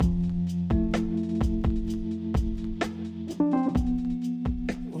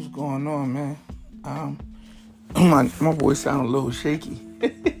going on, man? My voice sounds a little shaky.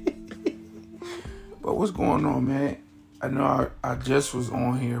 But what's going on, man? I know I just was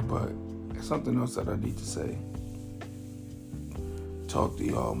on here, but there's something else that I need to say. Talk to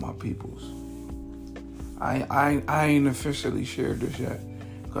y'all, my peoples. I ain't officially shared this yet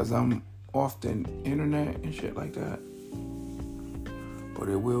because I'm off the internet and shit like that. But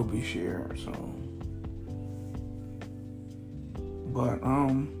it will be shared, so. But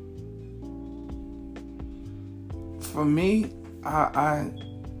for me, I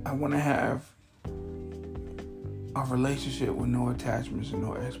want to have a relationship with no attachments and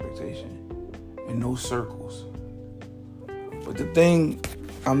no expectation and no circles. But the thing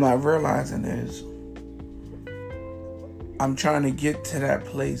I'm not realizing is I'm trying to get to that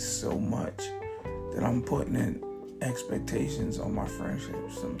place so much that I'm putting in expectations on my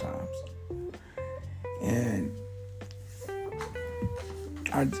friendships sometimes. And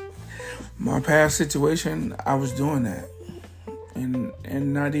my past situation, I was doing that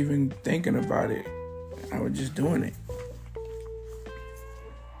and not even thinking about it. I was just doing it.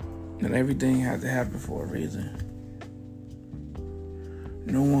 And everything had to happen for a reason.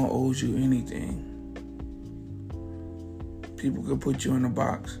 No one owes you anything. People could put you in a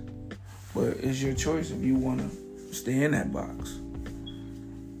box, but it's your choice if you want to stay in that box.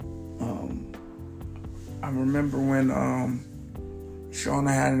 I remember when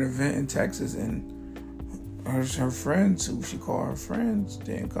Shauna had an event in Texas, and her friends, who she called her friends,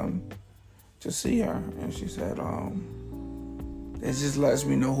 didn't come to see her. And she said, it just lets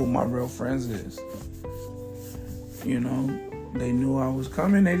me know who my real friends is. You know, they knew I was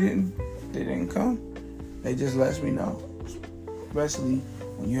coming. They didn't come. They just lets me know. Especially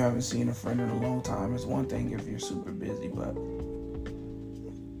when you haven't seen a friend in a long time. It's one thing if you're super busy, but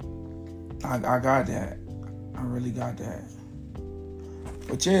I got that. I really got that.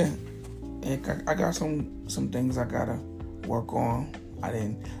 But yeah, I got some things I gotta work on. I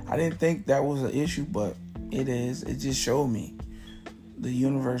didn't think that was an issue, but it is. It just showed me. The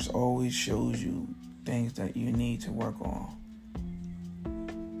universe always shows you things that you need to work on.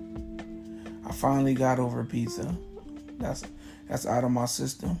 I finally got over pizza. That's out of my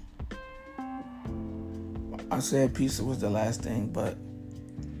system. I said pizza was the last thing, but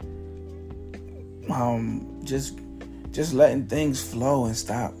just letting things flow and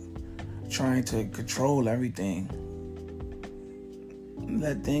stop trying to control everything.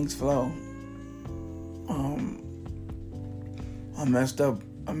 Let things flow. I messed up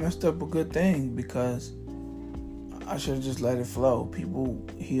a good thing because I should have just let it flow. People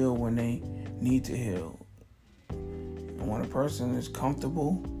heal when they need to heal. And when a person is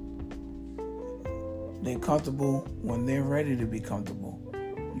comfortable, they're comfortable when they're ready to be comfortable.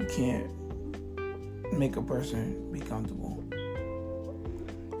 You can't make a person be comfortable.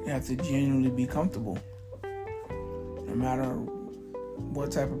 You have to genuinely be comfortable. No matter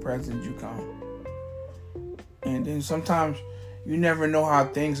what type of presence you come. And then sometimes you never know how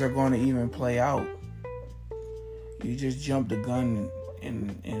things are going to even play out. You just jump the gun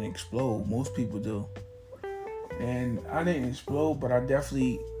and explode. Most people do. And I didn't explode, but I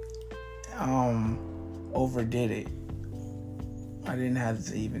definitely overdid it. I didn't have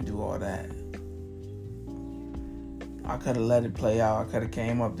to even do all that. I could have let it play out. I could have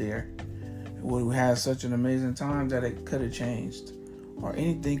came up there. We had such an amazing time that it could have changed. Or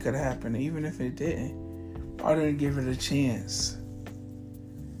anything could have happened, even if it didn't. I didn't give it a chance.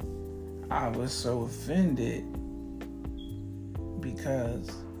 I was so offended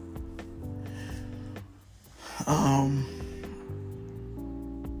because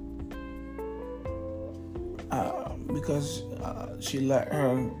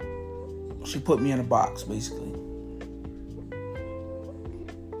she put me in a box, basically.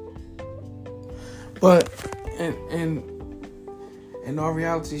 But in all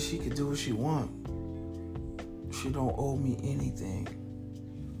reality, she could do what she wants. She don't owe me anything.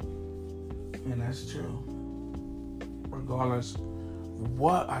 And that's true. Regardless of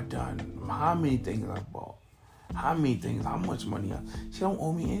what I done, how many things I bought, how much money she don't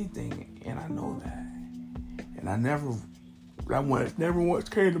owe me anything. And I know that. And that never once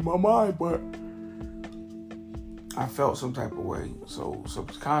came to my mind, but I felt some type of way. So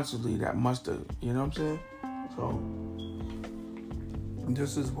subconsciously that must have, you know what I'm saying? So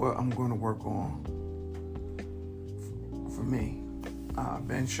this is what I'm going to work on for me. I've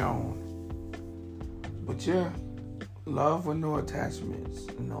been shown. But yeah, love with no attachments,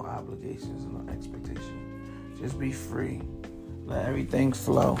 no obligations, no expectations. Just be free. Let everything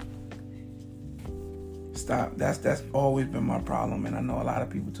flow. Stop. That's always been my problem, and I know a lot of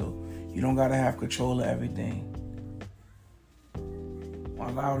people too. You don't gotta have control of everything.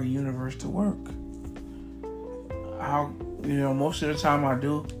 allow the universe to work. Most of the time I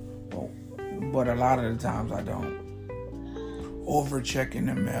do, but a lot of the times I don't. Over checking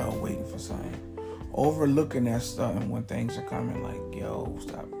the mail, waiting for something. Overlooking that stuff, and when things are coming, like, yo,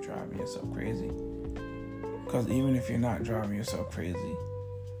 stop driving yourself crazy. Because even if you're not driving yourself crazy,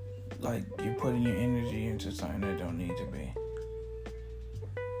 like, you're putting your energy into something that don't need to be.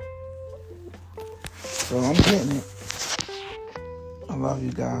 So I'm getting it. I love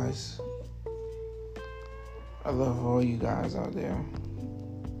you guys. I love all you guys out there.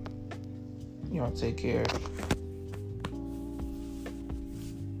 Y'all take care.